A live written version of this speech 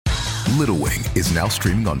Little Wing is now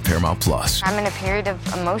streaming on Paramount Plus. I'm in a period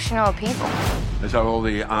of emotional upheaval. Is that all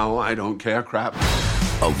the I don't care crap?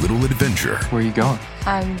 A little adventure. Where are you going?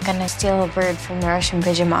 I'm gonna steal a bird from the Russian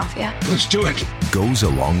pigeon mafia. Let's do it. Goes a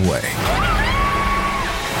long way.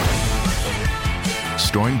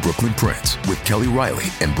 Starring Brooklyn Prince with Kelly Riley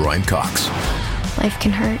and Brian Cox. Life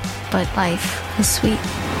can hurt, but life is sweet.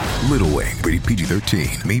 Little Wing, rated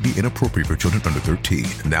PG-13, may be inappropriate for children under 13.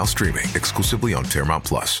 Now streaming exclusively on Paramount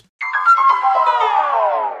Plus.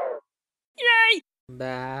 Yay!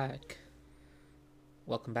 Back.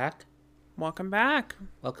 Welcome back. Welcome back.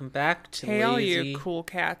 Welcome back to Hey, all Lazy. you cool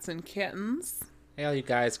cats and kittens. Hey, all you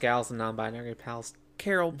guys, gals, and non-binary pals.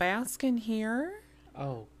 Carol Baskin here.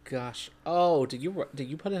 Oh gosh. Oh, did you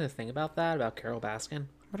put in a thing about that, about Carol Baskin?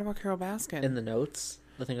 What about Carol Baskin? In the notes,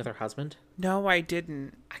 the thing with her husband. No, I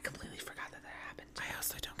didn't. I completely forgot that happened. I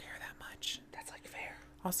also don't care that much. That's like fair.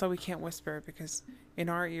 Also, we can't whisper because in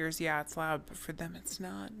our ears, yeah, it's loud, but for them, it's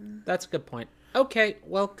not. That's a good point. Okay,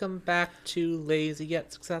 welcome back to Lazy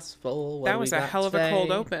Yet Successful. That was a hell of a cold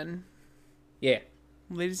open. Yeah.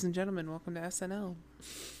 Ladies and gentlemen, welcome to SNL.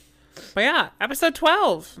 But yeah, episode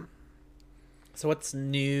 12. So what's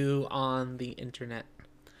new on the internet?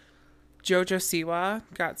 JoJo Siwa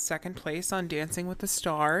got second place on Dancing with the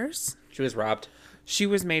Stars. She was robbed. She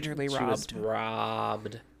was majorly She robbed. was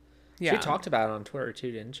robbed. Yeah. She talked about it on Twitter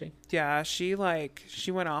too, didn't she? Yeah, she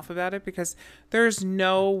went off about it because there's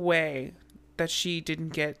no way that she didn't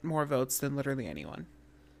get more votes than literally anyone.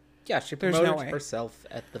 Yeah, she There's promoted no way. herself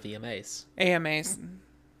at the VMAs. AMAs.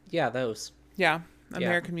 Yeah, those. Yeah,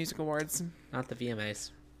 American Music Awards. Not the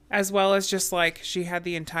VMAs. As well as just she had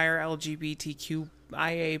the entire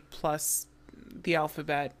LGBTQIA plus the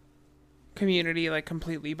alphabet community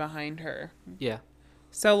completely behind her. Yeah.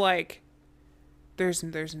 So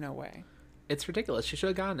there's no way. It's ridiculous. She should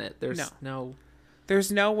have gotten it.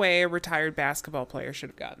 There's no way a retired basketball player should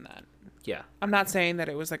have gotten that. Yeah. I'm not saying that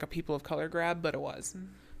it was a people of color grab, but it was.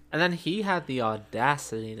 And then he had the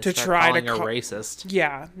audacity to start try calling to her racist.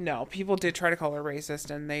 Yeah, no, people did try to call her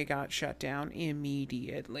racist, and they got shut down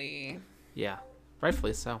immediately. Yeah.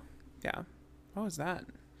 Rightfully so. Yeah. What was that?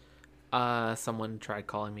 Someone tried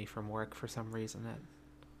calling me from work for some reason at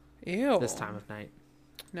Ew. this time of night.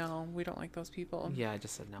 No, we don't like those people. Yeah, I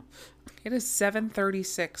just said no. It is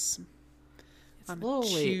 7:36 on a little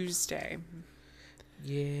late. Tuesday.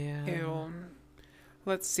 Yeah. Ew.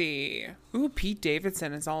 Let's see. Ooh, Pete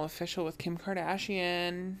Davidson is all official with Kim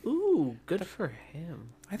Kardashian. Ooh, good for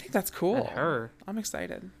him. I think that's cool. And her. I'm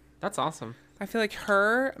excited. That's awesome. I feel like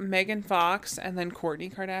her, Megan Fox, and then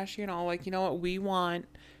Kourtney Kardashian all you know what? We want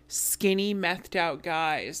skinny, methed out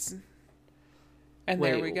guys. And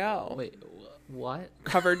there we go. Wait, what?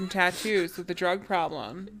 Covered in tattoos with a drug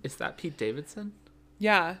problem. Is that Pete Davidson?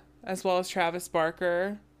 Yeah, as well as Travis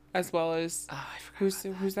Barker, as well as Oh, I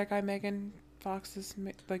forgot. who's that guy Megan Fox is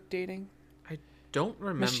dating? I don't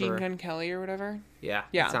remember. Machine Gun Kelly or whatever. Yeah,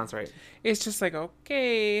 Yeah. that sounds right. It's just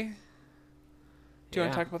okay. Do you want Yeah.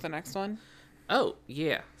 to talk about the next one? Oh,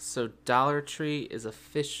 yeah. So Dollar Tree is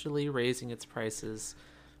officially raising its prices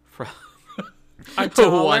from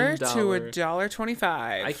 $1 to $1.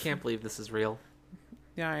 $1.25. I can't believe this is real.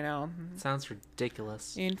 Yeah, I know. It sounds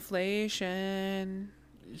ridiculous. Inflation.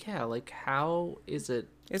 Yeah, how is it?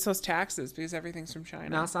 It's those taxes because everything's from China.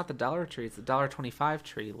 No, it's not the Dollar Tree. It's the $1.25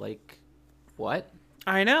 tree. What?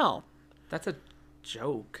 I know. That's a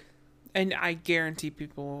joke. And I guarantee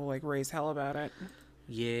people will raise hell about it.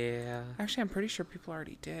 Yeah. Actually, I'm pretty sure people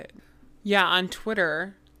already did. Yeah, on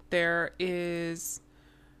Twitter, there's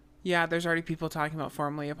already people talking about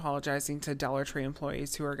formally apologizing to Dollar Tree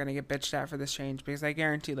employees who are going to get bitched at for this change because I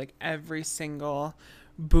guarantee every single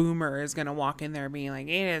boomer is going to walk in there being like,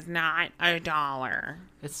 it is not $1.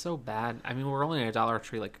 It's so bad. I mean, we're only at a Dollar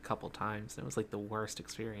Tree a couple times. It was the worst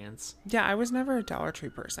experience. Yeah, I was never a Dollar Tree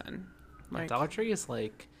person. Dollar Tree is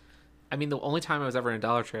I mean, the only time I was ever in a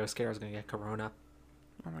Dollar Tree, I was scared I was going to get corona.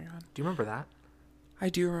 Oh my God. Do you remember that? I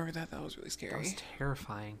do remember that. That was really scary. That was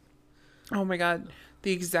terrifying. Oh my God.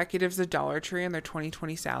 The executives of Dollar Tree and their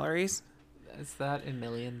 2020 salaries. Is that in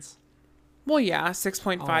millions? Well, yeah,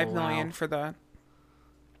 6.5 million wow. for the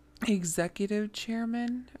executive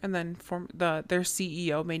chairman, and then their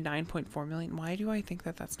CEO made 9.4 million. Why do I think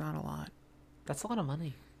that that's not a lot? That's a lot of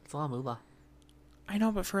money. It's a lot of moolah. I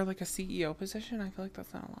know, but for a CEO position, I feel like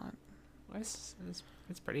that's not a lot. It's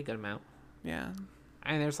a pretty good amount. Yeah.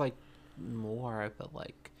 I mean, there's more, but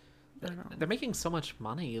they're making so much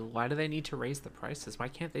money. Why do they need to raise the prices? Why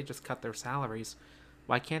can't they just cut their salaries?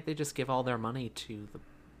 Why can't they just give all their money to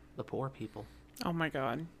the poor people? Oh my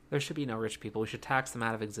God. There should be no rich people. We should tax them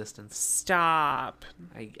out of existence. Stop.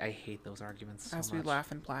 I hate those arguments so As much. we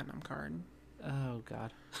laugh in platinum card. Oh,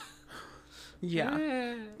 God.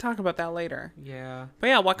 Yeah. Talk about that later. Yeah. But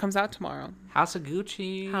yeah, what comes out tomorrow? House of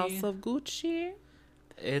Gucci. House of Gucci.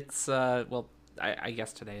 It's, well, I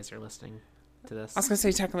guess today as you're listening to this. I was going to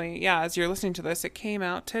say technically, yeah, as you're listening to this, it came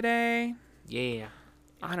out today. Yeah.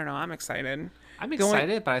 I don't know. I'm excited. I'm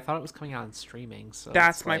excited, but I thought it was coming out on streaming. So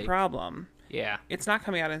that's my problem. Yeah. It's not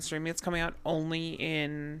coming out in streaming. It's coming out only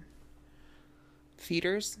in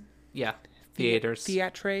theaters. Yeah. Theaters.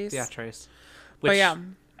 Theatres. Theatres. But yeah.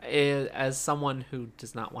 As someone who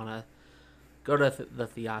does not want to go to the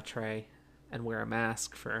theatre and wear a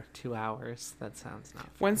mask for 2 hours, that sounds not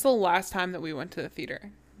fun. When's the last time that we went to the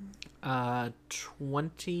theater?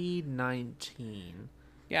 2019.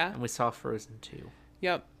 Yeah? And we saw Frozen 2.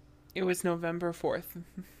 Yep. It was November 4th.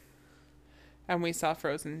 And we saw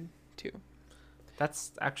Frozen 2.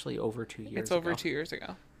 That's actually over 2 years ago. It's over 2 years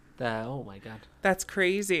ago. Oh my God. That's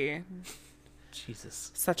crazy.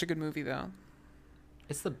 Jesus. Such a good movie, though.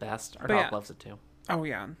 It's the best. Our But dog yeah. loves it too. Oh,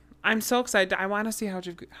 yeah. I'm so excited. I want to see House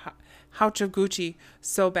of Gucci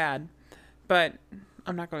so bad. But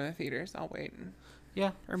I'm not going to the theaters. I'll wait.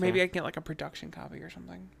 Yeah. Or maybe I can get like a production copy or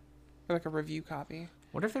something. Or like a review copy.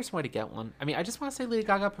 Wonder if there's a way to get one. I mean, I just want to see Lady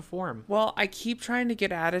Gaga perform. Well, I keep trying to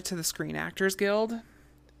get added to the Screen Actors Guild.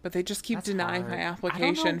 But they just keep That's denying hard. my I don't know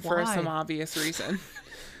application for why. some obvious reason.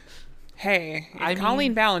 Hey, if I mean-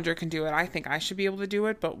 Colleen Ballinger can do it, I think I should be able to do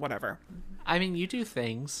it, but whatever. I mean, you do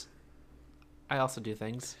things. I also do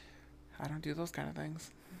things. I don't do those kind of things.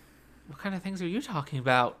 What kind of things are you talking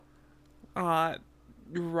about?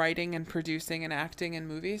 Writing and producing and acting in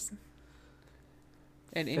movies.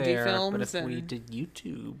 And indie Fair, films. but if and we did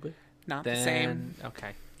YouTube, not then... the same.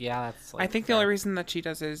 Okay. Yeah, that's like... I think the only reason that she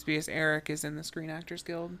does it is because Eric is in the Screen Actors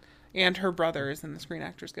Guild. And her brother is in the Screen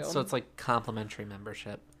Actors Guild. So it's like complimentary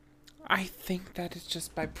membership. I think that it's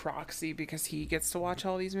just by proxy because he gets to watch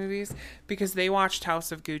all these movies. Because they watched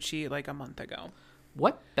House of Gucci like a month ago.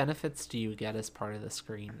 What benefits do you get as part of the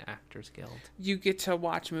Screen Actors Guild? You get to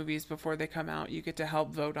watch movies before they come out. You get to help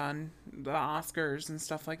vote on the Oscars and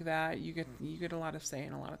stuff like that. You get a lot of say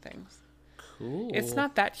in a lot of things. Cool. It's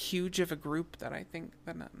not that huge of a group that I think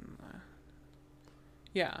that.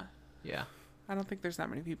 Yeah. Yeah, I don't think there's that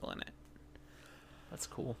many people in it. that's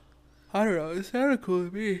cool. I don't know. It sounded cool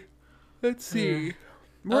to me. Let's see.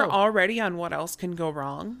 We're Oh. already on What Else Can Go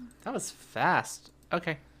Wrong. That was fast.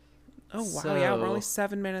 Okay. Oh, wow. Yeah, we're So- only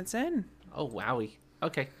 7 minutes in. Oh, wowie.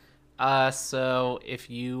 Okay. So if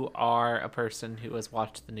you are a person who has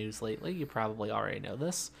watched the news lately, you probably already know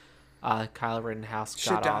this. Kyle Rittenhouse Should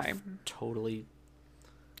got die. off totally...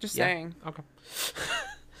 Just Yeah. saying. Okay.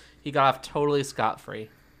 He got off totally scot-free.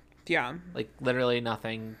 Yeah. Like, literally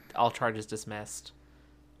nothing. All charges dismissed.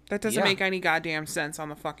 That doesn't Yeah. make any goddamn sense on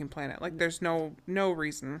the fucking planet. Like, there's no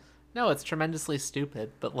reason. No, it's tremendously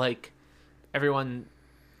stupid, but, like, everyone...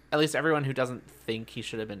 At least everyone who doesn't think he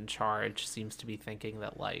should have been charged seems to be thinking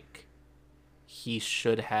that, like, he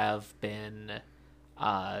should have been...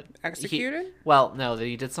 Executed? Well, no, that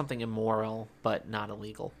he did something immoral, but not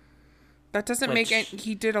illegal. That doesn't make any...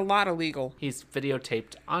 He did a lot illegal. He's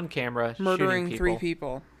videotaped on camera, Murdering shooting 3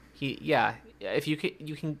 people. If you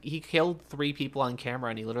can, he killed 3 people on camera,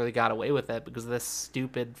 and he literally got away with it because of this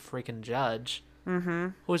stupid freaking judge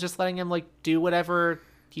who was just letting him like do whatever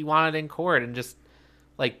he wanted in court and just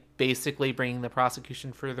like basically bringing the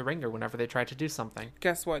prosecution through the ringer whenever they tried to do something.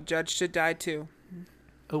 Guess what? Judge should die too.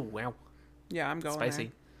 Oh wow, Yeah, I'm going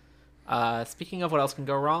spicy. Speaking of what else can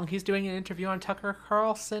go wrong, he's doing an interview on Tucker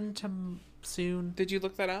Carlson soon. there. Did you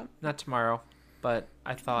look that up? Not tomorrow, but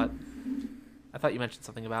I thought you mentioned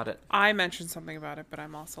something about it. I mentioned something about it, but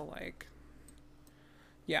I'm also like...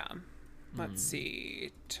 Yeah. Let's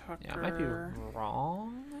see. Tucker... Yeah, I might be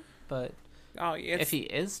wrong, but... Oh, it's... If he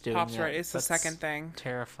is doing Pop's it, right. It's the that's second thing.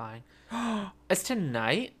 Terrifying. It's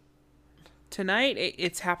tonight? Tonight,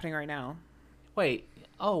 it's happening right now. Wait.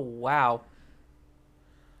 Oh, wow.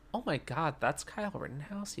 Oh my god, that's Kyle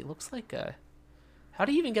Rittenhouse? He looks like a... How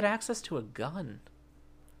do you even get access to a gun?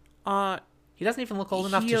 He doesn't even look old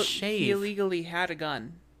enough to shave. He illegally had a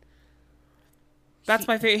gun. That's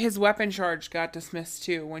my favorite. His weapon charge got dismissed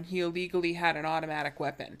too when he illegally had an automatic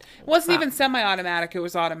weapon. It wasn't even semi-automatic, it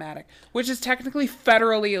was automatic, which is technically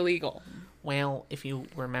federally illegal. Well, if you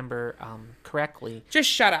remember correctly, Just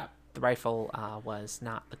shut up. the rifle was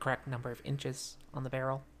not the correct number of inches on the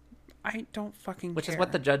barrel, I don't fucking which care. is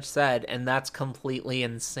what the judge said, and that's completely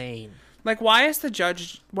insane. Like, why was the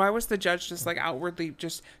judge just like outwardly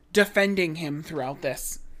just defending him throughout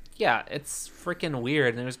this? Yeah, it's freaking weird.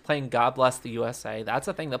 And he was playing God Bless the USA. That's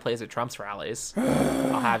a thing that plays at Trump's rallies.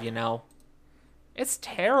 I'll have you know. It's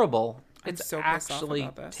terrible. It's so pissed off actually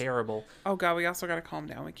about this. terrible. Oh, God, we also got to calm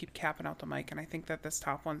down. We keep capping out the mic, and I think that this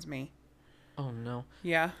top one's me. Oh, no.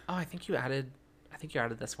 Yeah. Oh, I think you added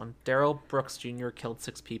this one. Daryl Brooks Jr. killed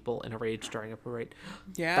 6 people in a rage during a parade.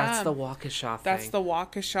 Yeah. That's the Waukesha thing. That's the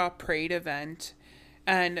Waukesha parade event.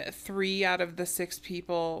 And 3 out of the 6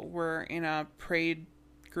 people were in a parade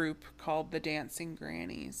group called the Dancing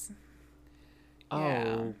Grannies.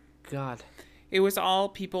 Yeah. Oh, God. It was all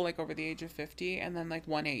people like over the age of 50 and then like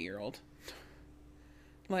 1 8-year-old.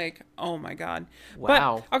 Like, oh my God.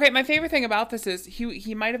 Wow. But, okay, my favorite thing about this is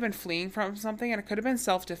he might have been fleeing from something and it could have been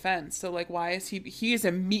self-defense. So like, why is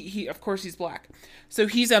he of course he's black. So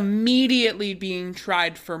he's immediately being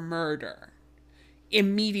tried for murder.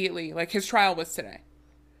 Immediately. Like his trial was today.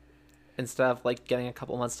 Instead of like getting a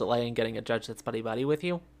couple months delay and getting a judge that's buddy-buddy with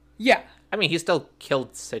you? Yeah. I mean, he still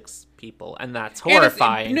killed 6 people, and that's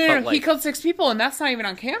horrifying. No, he killed 6 people, and that's not even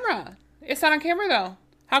on camera. It's not on camera though.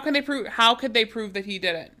 How could they prove that he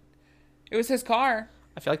did it? It was his car.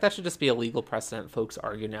 I feel like that should just be a legal precedent folks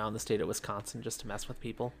argue now in the state of Wisconsin just to mess with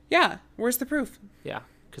people. Yeah. Where's the proof? Yeah,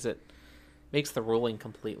 because it makes the ruling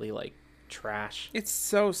completely like trash. It's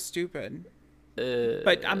so stupid.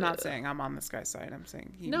 But I'm not saying I'm on this guy's side. I'm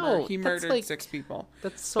saying he murdered like, 6 people.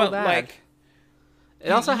 That's so bad. Like, it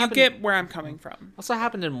also happened. You get where I'm coming from. Also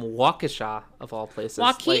happened in Waukesha of all places.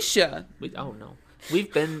 Waukesha. Like, oh no,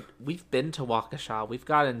 we've been to Waukesha. We've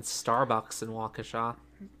gotten Starbucks in Waukesha.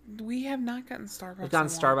 We have not gotten Starbucks. We've gotten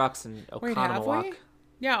Starbucks in Oconomowoc. Wait, have we?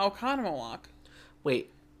 Yeah, Oconomowoc.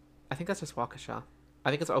 Wait, I think that's just Waukesha. I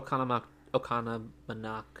think it's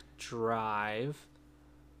Oconomowoc Drive.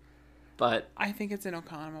 But I think it's in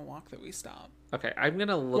Oconomowoc that we stop. Okay, I'm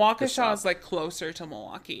gonna look. Waukesha is like closer to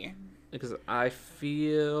Milwaukee. Because I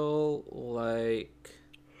feel like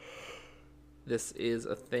this is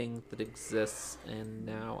a thing that exists, and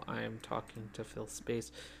now I am talking to fill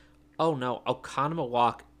space. Oh no,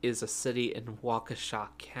 Oconomowoc is a city in Waukesha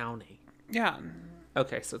County. Yeah.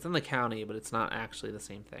 Okay, so it's in the county, but it's not actually the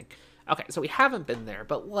same thing. Okay, so we haven't been there,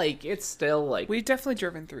 but like it's still like we've definitely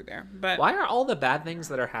driven through there. But why are all the bad things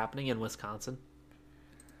that are happening in Wisconsin?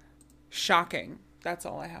 Shocking. That's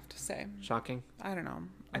all I have to say. Shocking? I don't know.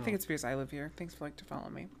 I think it's because I live here. Thanks for to follow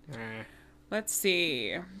me. Eh. Let's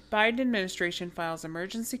see. Biden administration files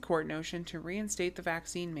emergency court motion to reinstate the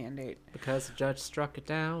vaccine mandate. Because the judge struck it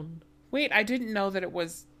down. Wait, I didn't know that it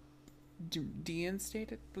was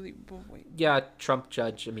deinstated. Wait. Yeah, Trump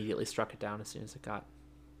judge immediately struck it down as soon as it got.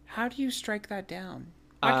 How do you strike that down?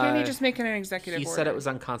 Why can't he just make it an executive order? He said it was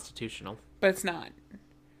unconstitutional. But it's not.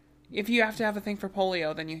 If you have to have a thing for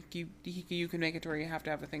polio, then you can make it to where you have to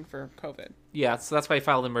have a thing for COVID. Yeah, so that's why I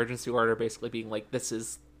filed an emergency order, basically being like, this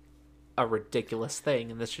is a ridiculous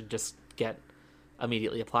thing, and this should just get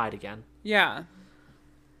immediately applied again. Yeah.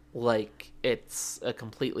 Like, it's a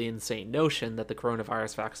completely insane notion that the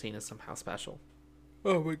coronavirus vaccine is somehow special.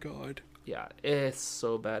 Oh my God. Yeah, it's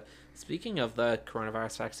so bad. Speaking of the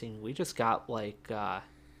coronavirus vaccine, we just got, like,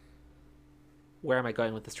 where am I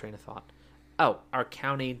going with this train of thought? Oh, our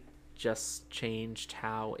county just changed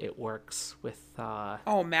how it works with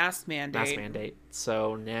mask mandate.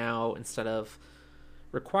 So now instead of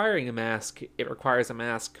requiring a mask, it requires a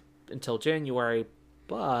mask until January,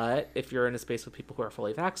 but if you're in a space with people who are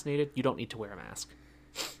fully vaccinated, you don't need to wear a mask.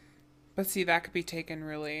 But see, that could be taken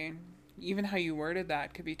really, even how you worded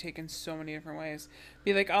that could be taken so many different ways.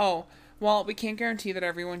 Be like, oh, well, we can't guarantee that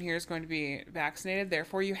everyone here is going to be vaccinated,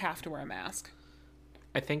 therefore you have to wear a mask.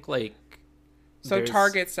 I think like so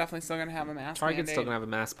Target's definitely still going to have a mask Target's mandate. still going to have a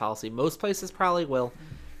mask policy. Most places probably will.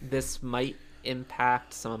 This might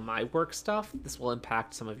impact some of my work stuff. This will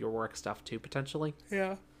impact some of your work stuff too, potentially.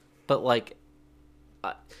 Yeah. But like,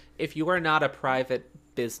 if you are not a private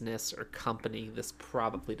business or company, this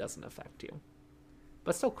probably doesn't affect you.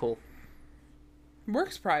 But still cool.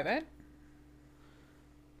 Work's private.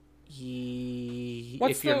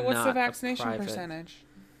 What's the vaccination percentage?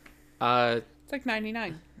 It's like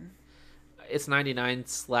 99. It's 99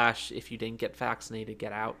 / if you didn't get vaccinated,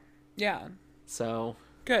 get out. Yeah. So.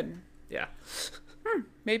 Good. Yeah.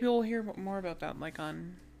 Maybe we'll hear more about that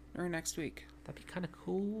next week. That'd be kind of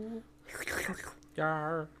cool.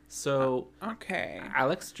 Yeah. So. Okay.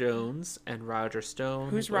 Alex Jones and Roger Stone.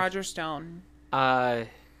 Who's Roger Stone? Wow,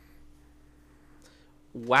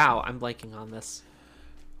 I'm blanking on this.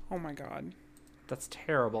 Oh my God. That's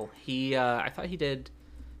terrible. I thought he did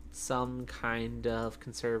some kind of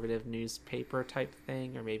conservative newspaper type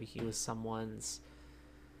thing, or maybe he was someone's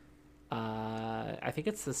I think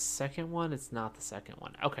it's the second one. It's not the second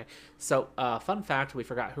one. Okay. So, fun fact, we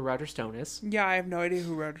forgot who Roger Stone is. Yeah, I have no idea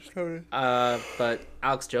who Roger Stone is. But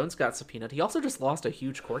Alex Jones got subpoenaed. He also just lost a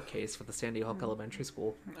huge court case for the Sandy Hook Elementary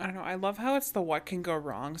School. I don't know. I love how it's the what can go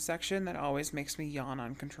wrong section that always makes me yawn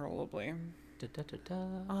uncontrollably. Da, da, da, da.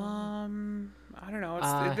 I don't know.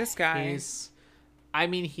 It's this guy.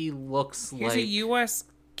 He looks He's like... a U.S.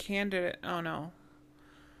 candidate. Oh, no.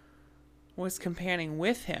 Was campaigning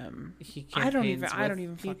with him. I don't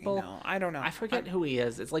even fucking know. I don't know. I forget who he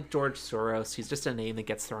is. It's like George Soros. He's just a name that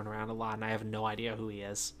gets thrown around a lot, and I have no idea who he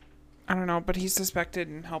is. I don't know, but he's suspected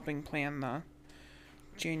in helping plan the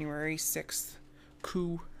January 6th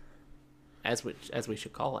coup. As we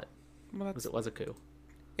should call it. Well, because it was a coup.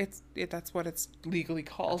 That's what it's legally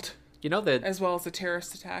called. You know that, as well as a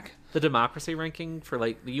terrorist attack. The democracy ranking for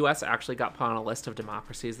the U.S. actually got put on a list of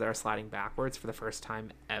democracies that are sliding backwards for the first time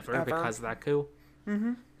ever. Because of that coup. Mm-hmm.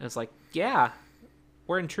 And it's like, yeah,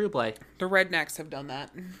 we're in Trouble. The rednecks have done that.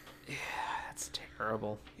 Yeah, that's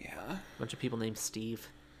terrible. Yeah, a bunch of people named Steve.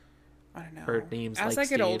 I don't know. Heard names as like I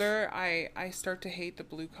get Steve. older, I start to hate the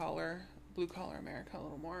blue collar America a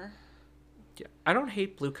little more. Yeah, I don't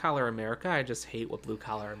hate blue collar America. I just hate what blue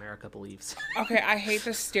collar America believes. Okay, I hate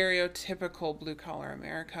the stereotypical blue collar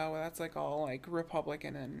America where that's all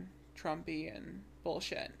Republican and Trumpy and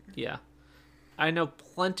bullshit. Yeah. I know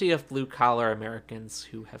plenty of blue collar Americans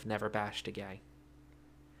who have never bashed a gay.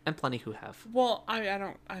 And plenty who have. Well,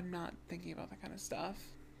 I'm not thinking about that kind of stuff.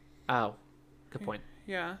 Oh, good point.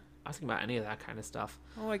 Yeah. I was thinking about any of that kind of stuff.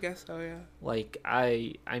 Oh, I guess so, yeah.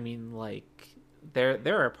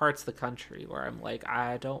 There are parts of the country where I'm like,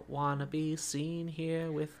 I don't want to be seen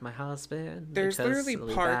here with my husband. There's literally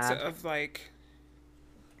parts of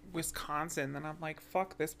Wisconsin that I'm like,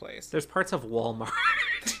 fuck this place. There's parts of Walmart.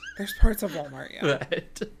 There's parts of Walmart, yeah.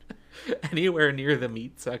 But anywhere near the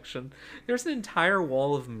meat section. There's an entire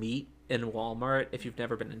wall of meat in Walmart if you've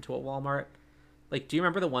never been into a Walmart. Do you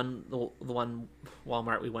remember the one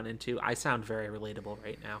Walmart we went into? I sound very relatable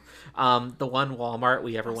right now. The one Walmart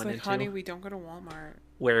we ever went into. Honey, we don't go to Walmart.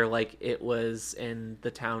 Where it was in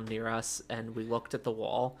the town near us, and we looked at the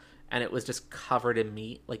wall, and it was just covered in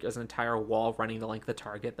meat. It was an entire wall running the length of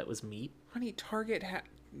Target that was meat. Honey, Target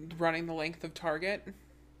running the length of Target?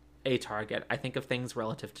 A Target. I think of things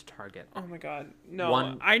relative to Target. Oh my god. No,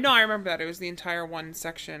 I know, I remember that. It was the entire one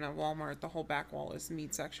section of Walmart. The whole back wall is the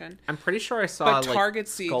meat section. I'm pretty sure I saw, but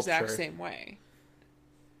Target's the exact same way.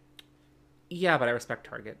 Yeah, but I respect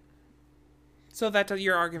Target. So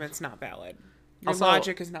your argument's not valid. Your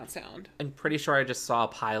logic is not sound. I'm pretty sure I just saw a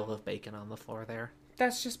pile of bacon on the floor there.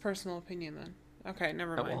 That's just personal opinion then. Okay,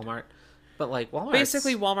 never mind. At Walmart. But Walmart.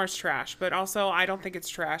 Basically, Walmart's trash. But also, I don't think it's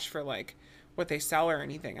trash for what they sell or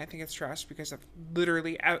anything. I think it's trash because of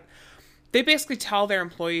literally they basically tell their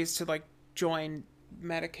employees to join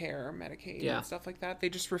Medicare or Medicaid and stuff like that. They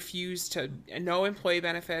just refuse to. No employee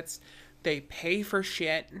benefits. They pay for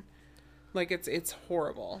shit. It's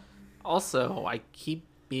horrible. Also, I keep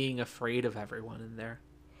being afraid of everyone in there.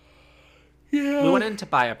 Yeah. We went in to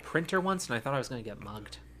buy a printer once, and I thought I was going to get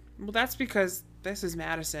mugged. Well, that's because this is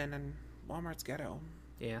Madison and Walmart's ghetto.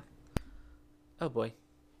 Yeah. Oh boy.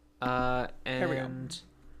 Here we go.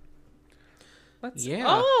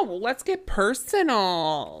 Yeah. Let's get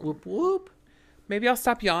personal. Whoop whoop. Maybe I'll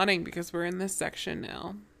stop yawning because we're in this section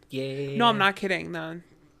now. Yeah. No, I'm not kidding.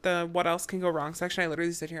 The what else can go wrong section. I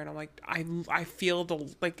literally sit here and I'm like, I feel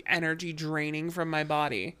the energy draining from my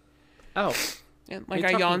body. Oh. And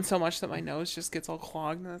I yawn so much that my nose just gets all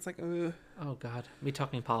clogged, and it's ugh. Oh god. Me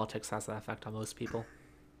talking politics has that effect on most people.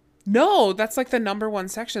 No, that's the number one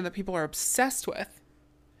section that people are obsessed with.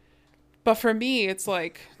 But for me, it's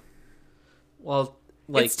well,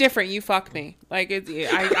 it's different. You fuck me.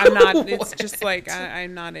 I'm not. It's just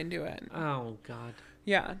I'm not into it. Oh God.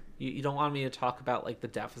 Yeah. You don't want me to talk about the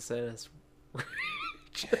deficit as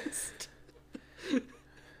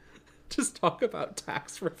just talk about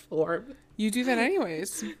tax reform. You do that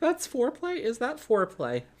anyways. That's foreplay. Is that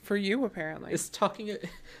foreplay for you? Apparently, is talking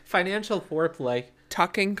financial foreplay.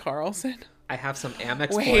 Tucking Carlson. I have some Amex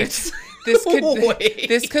points. This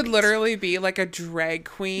could literally be a drag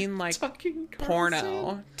queen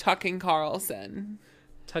porno. Tucking Carlson.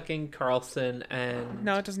 Tucking Carlson and...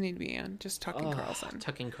 No, it doesn't need to be Anne. Just Tucking Carlson.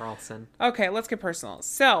 Tucking Carlson. Okay, let's get personal.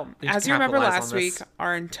 So, as you remember last week,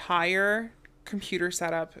 our entire computer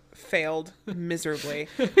setup failed miserably.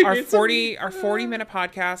 Our 40-minute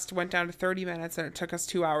podcast went down to 30 minutes, and it took us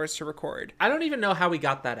 2 hours to record. I don't even know how we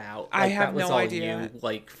got that out. I have no idea. You,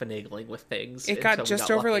 finagling with things. It got just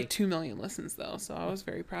over 2 million listens, though, so I was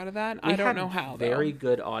very proud of that. I don't know how, though. Very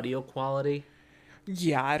good audio quality.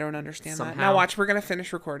 Yeah, I don't understand that. Somehow. Now watch, we're gonna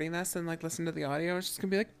finish recording this and like listen to the audio. It's just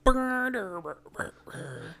gonna be like.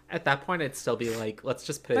 At that point, I'd still be like, let's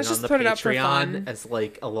just put Let's it on just the put it up for Patreon fun. as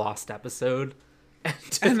like a lost episode.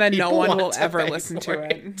 And then no people one want will to ever pay listen for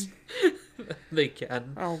to it. They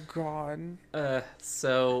can. Oh God.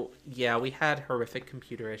 So yeah, we had horrific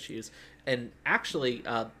computer issues, and actually,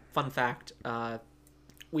 fun fact,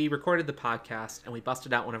 we recorded the podcast and we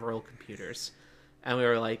busted out one of our old computers, and we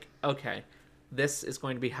were like, okay, this is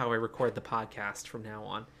going to be how I record the podcast from now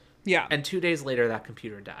on. Yeah. And 2 days later, that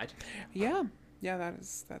computer died. Yeah. Yeah,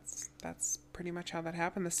 that's pretty much how that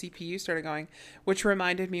happened. The CPU started going, which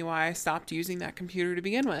reminded me why I stopped using that computer to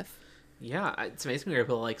begin with. Yeah, it's amazing we were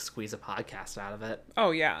able to like squeeze a podcast out of it.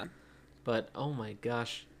 Oh yeah. But oh my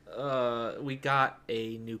gosh, we got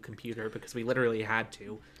a new computer because we literally had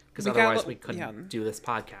to, because otherwise we couldn't do this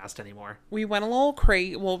podcast anymore. We went a little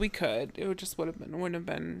crazy. Well, we could. It just wouldn't have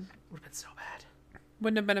been so bad.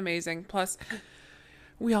 Wouldn't have been amazing. Plus,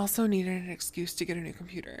 we also needed an excuse to get a new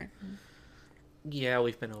computer. Yeah,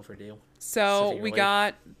 we've been overdue. So severely. we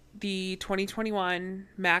got the 2021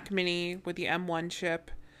 Mac Mini with the M1 chip.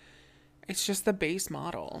 It's just the base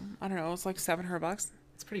model. I don't know. It's like $700.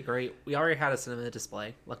 It's pretty great. We already had a cinema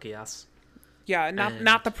display. Lucky us. Yeah,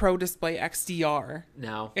 not the Pro Display XDR.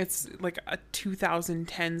 No. It's like a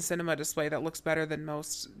 2010 cinema display that looks better than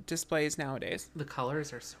most displays nowadays. The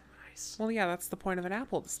colors are so nice. Well, yeah, that's the point of an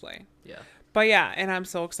Apple display. Yeah. But yeah, and I'm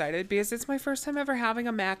so excited because it's my first time ever having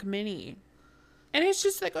a Mac Mini. And it's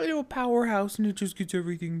just like a little powerhouse and it just gets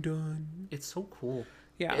everything done. It's so cool.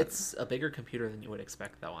 Yeah. It's a bigger computer than you would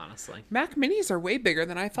expect, though, honestly. Mac Minis are way bigger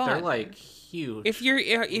than I thought. They're like huge. If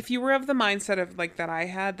you were of the mindset of like that I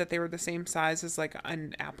had, that they were the same size as like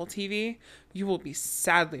an Apple TV, you will be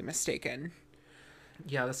sadly mistaken.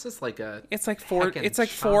 Yeah, this is like a It's like four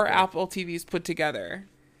chopper. Apple TVs put together.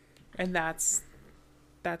 And that's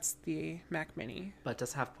the Mac Mini. But it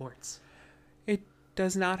does have ports. It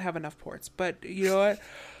does not have enough ports, but you know what?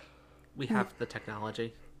 We have the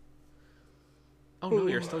technology. Oh no,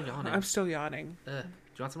 you're still yawning. I'm still yawning. Do you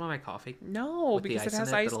want some of my coffee? No, With the because it ice has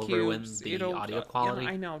in it ice that'll cubes. ruin the audio quality?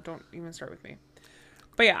 Yeah, I know. Don't even start with me.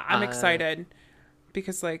 But yeah, I'm excited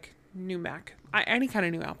because like new Mac, any kind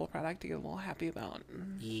of new Apple product, I get a little happy about.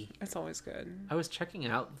 Yeah. It's always good. I was checking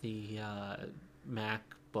out the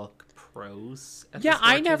MacBook Pros. At Yeah, the store,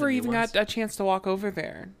 I too, never the new even ones. got a chance to walk over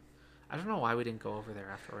there. I don't know why we didn't go over there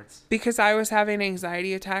afterwards. Because I was having an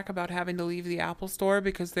anxiety attack about having to leave the Apple store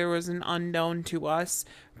because there was an unknown to us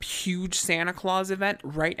huge Santa Claus event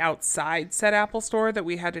right outside said Apple store that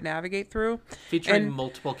we had to navigate through. Featuring And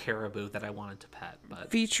multiple caribou that I wanted to pet,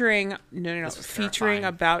 but featuring was featuring terrifying.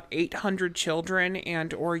 about 800 children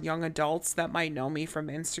and or young adults that might know me from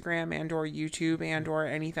Instagram and or YouTube and or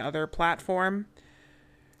any other platform.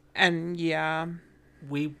 And yeah,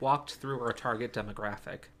 we walked through our target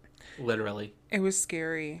demographic. Literally. it was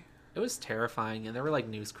scary. It was terrifying, and there were like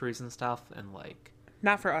news crews and stuff, and like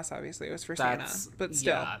Not for us, obviously. It was for Santa, but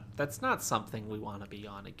still. Yeah, that's not something we want to be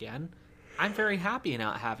on again. I'm very happy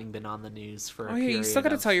not having been on the news for a Oh yeah, you still got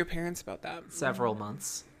to of tell your parents about that. several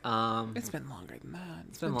months. It's been longer than that.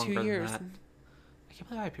 It's been been 2 longer than years. that. I can't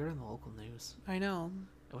believe I appeared in the local news. I know.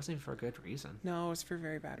 It wasn't even for a good reason. No, it was for a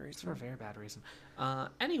very bad It's for a reason. very bad reason.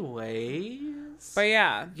 Anyways. But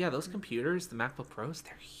yeah, Yeah, those computers, the MacBook Pros,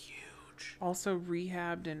 they're huge. also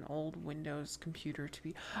rehabbed an old Windows computer to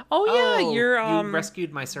be. Oh yeah, you're you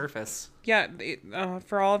rescued my Surface. Yeah,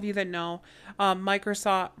 for all of you that know,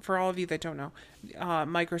 Microsoft. For all of you that don't know,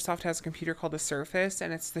 Microsoft has a computer called the Surface,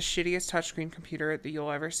 and it's the shittiest touchscreen computer that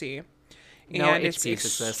you'll ever see. No And it's HPs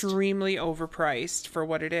exist. extremely overpriced for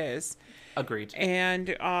what it is. Agreed.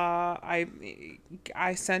 And I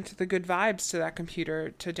sent the good vibes to that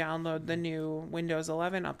computer to download the new Windows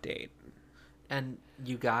 11 update. And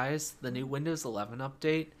you guys, the new Windows 11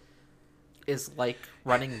 update is like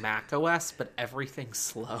running Mac OS, but everything's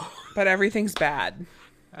slow. But everything's bad.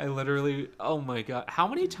 I literally, oh my god. How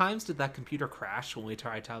many times did that computer crash when we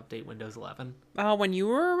tried to update Windows 11? When you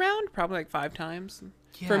were around, probably like 5 times.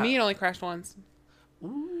 For Yeah. me, it only crashed once.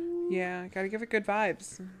 Ooh. Yeah, gotta give it good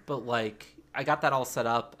vibes. But like, I got that all set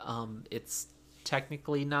up. It's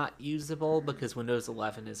technically not usable because Windows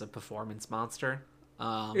 11 is a performance monster.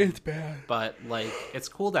 It's bad. But like, it's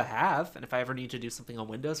cool to have, and if I ever need to do something on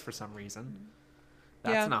Windows for some reason,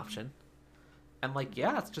 that's Yeah. an option. And like,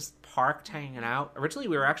 yeah, it's just parked hanging out. Originally,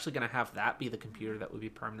 we were actually going to have that be the computer that would be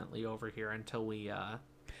permanently over here until we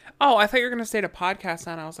Oh, I thought you were gonna state a podcast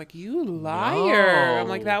on. I was like, you liar! I'm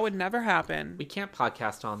like, No. that would never happen. we can't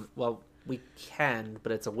podcast on. Well, we can,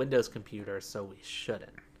 but it's a Windows computer, so we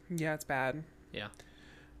shouldn't. Yeah, it's bad. Yeah.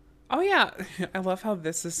 Oh yeah, I love how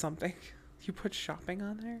this is something You put shopping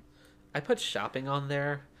on there? I put shopping on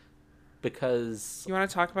there because You want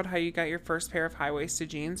to talk about how you got your first pair of high-waisted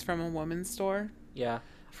jeans from a woman's store? yeah,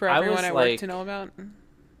 For I everyone was at work to know about?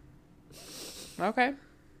 Okay.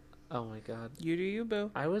 Oh my god. You do you,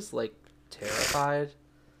 boo. I was like terrified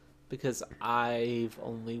because I've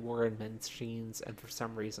only worn men's jeans, and for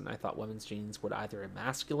some reason I thought women's jeans would either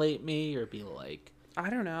emasculate me or be like I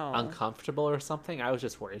don't know. uncomfortable or something. I was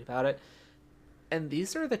just worried about it. And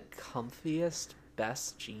these are the comfiest,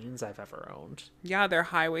 best jeans I've ever owned. Yeah, they're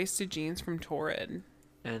high-waisted jeans from Torrid.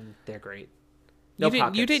 And they're great. You No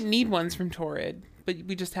pockets. didn't need ones from Torrid, but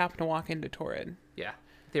we just happened to walk into Torrid. Yeah.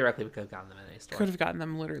 Theoretically, we could have gotten them in any store. Could have gotten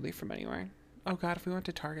them literally from anywhere. Oh god, if we went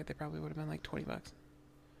to Target, they probably would have been like $20.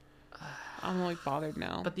 I'm like bothered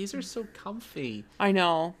now. But these are so comfy. I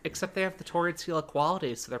know. Except they have the Torrid seal of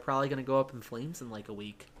quality, so they're probably going to go up in flames in like a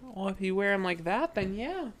week. Well, if you wear them like that, then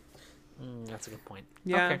yeah. That's a good point.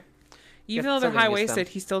 Yeah. Okay. Even Yeah, though they're still gonna use high-waisted,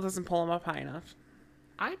 them. he still doesn't pull them up high enough.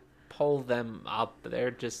 I pull them up, but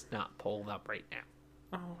they're just not pulled up right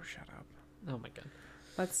now. Oh, shut up. Oh my god.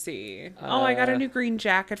 Let's see. I got a new green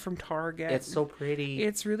jacket from Target. It's so pretty.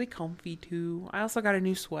 It's really comfy too. I also got a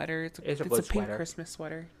new sweater. It's It's a a good pink sweater. Christmas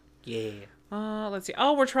sweater. Yeah. Let's see.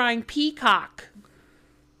 Oh, we're trying Peacock.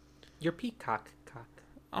 Your peacock cock.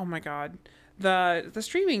 Oh my god. The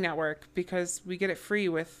streaming network, because we get it free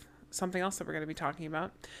with something else that we're going to be talking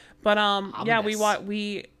about. But yeah,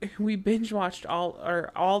 we binge watched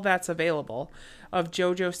all that's available of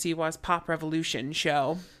JoJo Siwa's Pop Revolution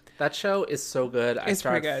show. That show is so good. I It's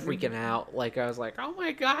pretty started good. freaking out. Like, I was like, oh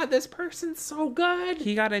my god, this person's so good.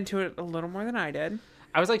 He got into it a little more than I did.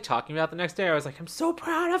 I was like talking about it the next day. I was like, I'm so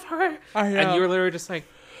proud of her. I know. And you were literally just like,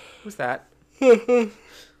 who's that? And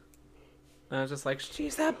I was just like,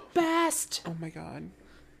 she's the best. Oh my god.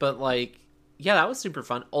 But like, yeah, that was super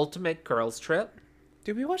fun. Ultimate girls trip.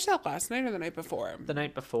 Did we watch that last night or the night before? The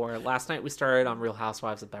night before. Last night we started on Real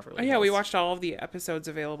Housewives of Beverly Oh Hills. yeah, we watched all of the episodes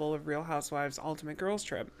available of Real Housewives Ultimate Girls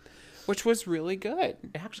Trip, which was really good.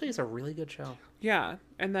 It actually is a really good show. Yeah.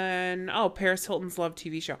 And then, Paris Hilton's Love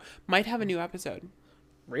TV show might have a new episode.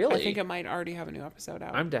 Really? I think it might already have a new episode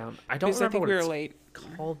out. I'm down. I don't Because I remember think what we were it's late.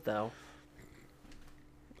 called though.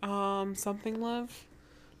 Something Love?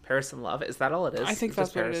 Paris in Love. Is that all it is? I think It's that's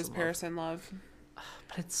just what it is, in Love. Paris in Love.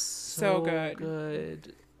 But it's So so good.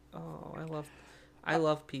 good. Oh, I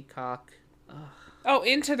love Peacock. Oh,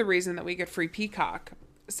 into the reason that we get free Peacock.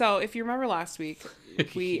 So if you remember last week,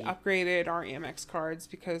 we upgraded our Amex cards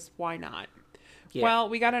because why not? Yeah. Well,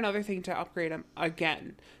 we got another thing to upgrade them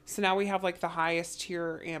again. So now we have like the highest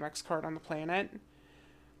tier Amex card on the planet.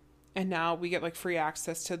 And now we get like free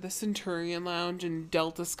access to the Centurion Lounge and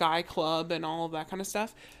Delta Sky Club and all of that kind of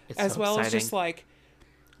stuff. It's as so well as exciting. just like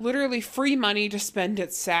literally free money to spend at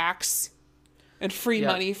Saks and free Yeah.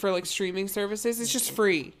 money for like streaming services. It's just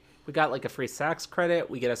free. We got like a free Saks credit.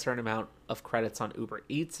 We get a certain amount of credits on Uber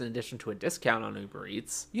Eats in addition to a discount on Uber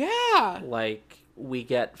Eats. Yeah. Like we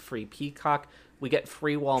get free Peacock. We get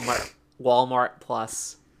free Walmart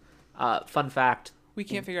Plus. Fun fact. We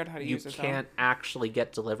can't figure out how to You use it can't actually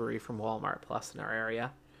get delivery from Walmart Plus in our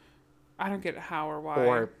area though. I don't get how or why.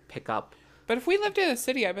 or pick up. But if we lived in a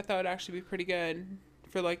city, I bet that would actually be pretty good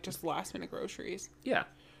for like just last minute groceries. Yeah.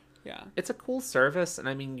 Yeah. It's a cool service, and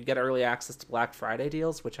I mean, you get early access to Black Friday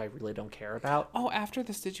deals, which I really don't care about. Oh, after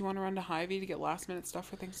this, did you want to run to Hy-Vee to get last minute stuff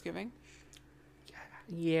for Thanksgiving?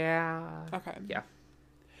 Yeah. Okay. Yeah.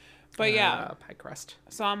 But yeah, Pie crust.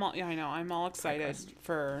 so I'm all excited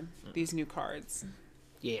for these new cards.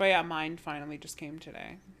 Yeah. But yeah, mine finally just came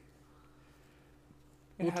today.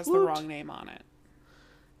 It Woot has the woot. wrong name on it.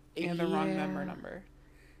 And the wrong member number.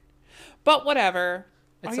 But whatever.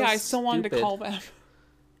 It's oh so yeah, I still wanted to stupid. call them.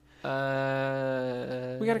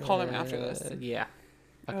 We gotta call them after this. Yeah.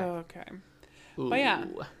 Okay. Ooh. But yeah.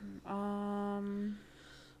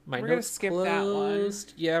 My we're gonna notes skip that one.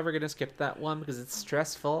 closed. Yeah, we're gonna skip that one because it's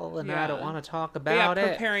stressful and I don't Yeah. want to talk But yeah, about it.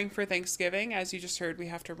 preparing for Thanksgiving, as you just heard, we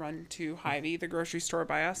have to run to Hy-Vee, the grocery store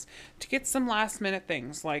by us, to get some last minute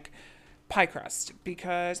things like pie crust,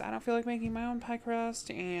 because I don't feel like making my own pie crust,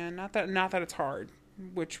 and not that it's hard,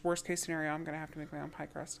 which worst case scenario, I'm gonna have to make my own pie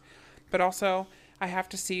crust. But also, I have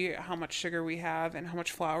to see how much sugar we have and how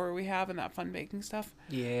much flour we have and that fun baking stuff,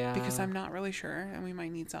 Yeah. because I'm not really sure, and we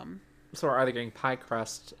might need some. So we're either getting pie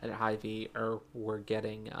crust at Hy-Vee or we're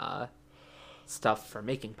getting stuff for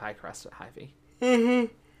making pie crust at Hy-Vee.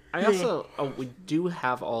 Mm-hmm. I also we do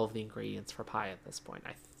have all of the ingredients for pie at this point,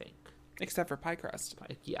 I think. Except for pie crust.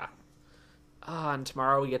 Yeah. And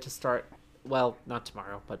tomorrow we get to start. Well, not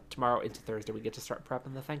tomorrow, but tomorrow into Thursday we get to start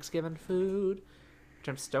prepping the Thanksgiving food, which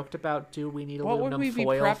I'm stoked about. Do we need What would aluminum we be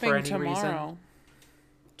foil for prepping any tomorrow? reason?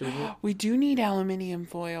 Do we need... We do need aluminium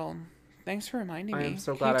foil. Thanks for reminding me. I am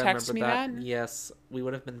so Can glad you I text remembered me that. Yes, we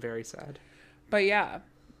would have been very sad. But yeah,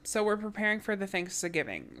 so we're preparing for the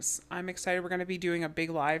Thanksgivings. I'm excited. We're going to be doing a big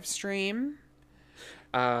live stream.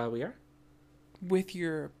 We are? With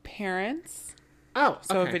your parents. Oh, okay.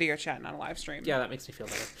 So a video chat, not a live stream. Yeah, that makes me feel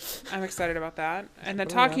better. I'm excited about that. And then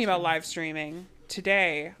talking about live streaming,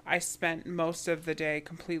 today I spent most of the day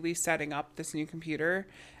completely setting up this new computer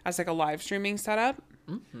as like a live streaming setup.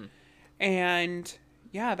 Mm-hmm. And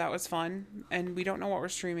yeah, that was fun. And we don't know what we're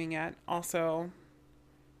streaming yet. Also,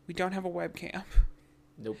 we don't have a webcam.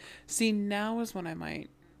 Nope. See, now is when I might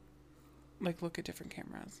like look at different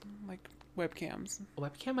cameras, like webcams. A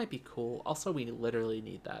webcam might be cool. Also, we literally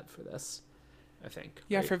need that for this, I think.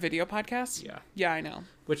 Yeah, right? for video podcasts? Yeah. Yeah, I know.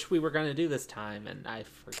 Which we were going to do this time, and I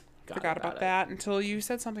forgot about that until you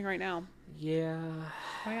said something right now. Yeah.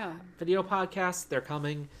 Oh, yeah. Video podcasts, they're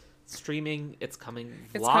coming. Streaming, it's coming.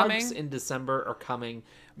 It's Vlogs coming. in December are coming.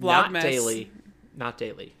 Vlogmas. Not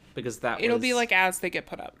daily. Because that It'll be like as they get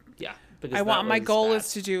put up. Yeah. Because I want, my goal bad.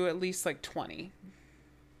 is to do at least like 20.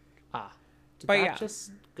 Did but that yeah.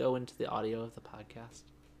 just go into the audio of the podcast?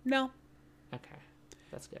 No. Okay.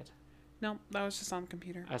 That's good. No, that was just on the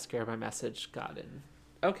computer. I was scared my message got in.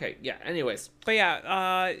 Okay, yeah, anyways. But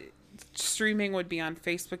yeah, streaming would be on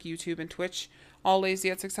Facebook, YouTube, and Twitch. All lazy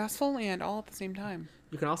yet successful and all at the same time.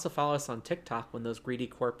 You can also follow us on TikTok when those greedy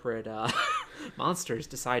corporate monsters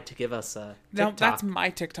decide to give us a TikTok. No, that's my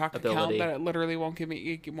TikTok ability. account that it literally won't give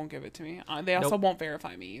it to me. They also won't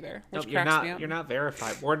verify me either, which nope, cracks me up. You're not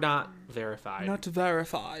verified. We're not verified. Not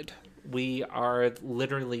verified. We are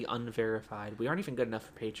literally unverified. We aren't even good enough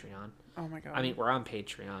for Patreon. Oh my god. I mean, we're on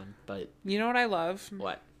Patreon, but you know what I love?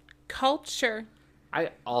 What? Culture. I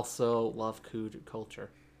also love culture.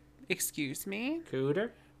 Excuse me? Cooter?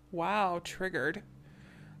 Wow, triggered.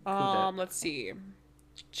 Let's see.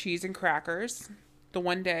 Cheese and crackers. The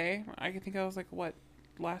one day, I think I was like, what,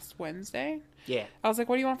 last Wednesday? Yeah. I was like,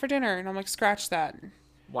 what do you want for dinner? And I'm like, scratch that.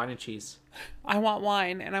 Wine and cheese. I want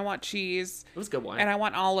wine and I want cheese. It was good wine. And I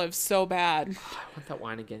want olives so bad. I want that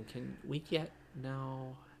wine again. Can we get...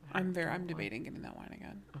 No. I'm debating getting that wine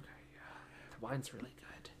again. Okay, yeah. The wine's really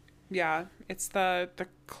good. Yeah, it's the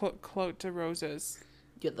Clote de Roses.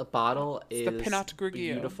 Yeah, the bottle is the Pinot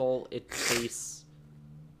Grigio. Beautiful. It tastes...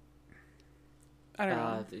 I don't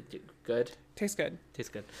know. Good. Tastes good.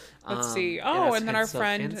 Tastes good. Let's see. Oh, and then our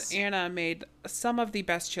friend Anna made some of the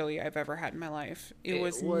best chili I've ever had in my life. It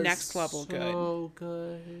was next level good. So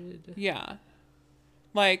good. Yeah.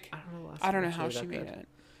 Like, I don't know how she made it.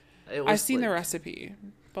 I've seen the recipe,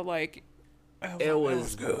 but like, it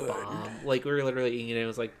was good. Bomb. Like, we were literally eating it. It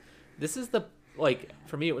was like, this is the, like,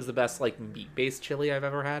 for me, it was the best, like, meat-based chili I've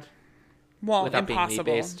ever had. Well, without impossible.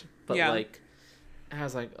 being meat-based. But, yeah. like, I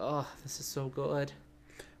was like, oh, this is so good.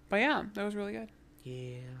 But yeah, that was really good.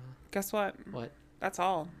 Yeah. Guess what? What? That's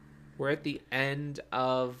all. We're at the end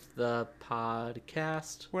of the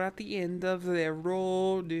podcast. We're at the end of the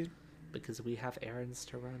road. Because we have errands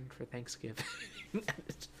to run for Thanksgiving.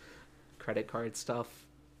 Credit card stuff.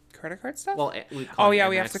 Credit card stuff? Well, we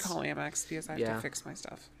have to call Amex because I have to fix my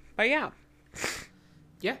stuff. But yeah.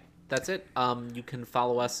 Yeah, that's it. You can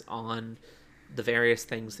follow us on the various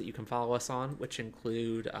things that you can follow us on, which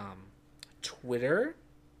include Twitter.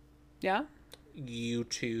 Yeah.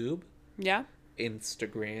 YouTube. Yeah.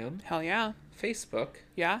 Instagram. Hell yeah. Facebook.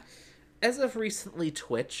 Yeah. As of recently,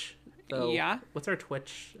 Twitch. So yeah. What's our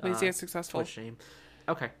Twitch? Lazy and Successful. Twitch name.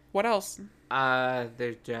 Okay. What else? But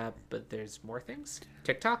there's more things.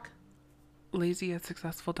 TikTok.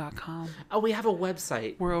 LazyandSuccessful.com. Oh, we have a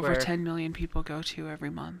website. Where over 10 million people go to every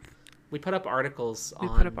month. We put up articles. We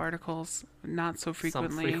put up articles not so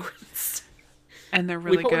frequently. And they're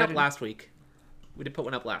really good. We put one up last week. We did put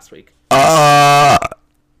one up last week.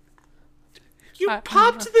 You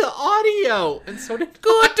popped the audio, and so did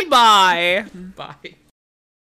Goodbye. Bye.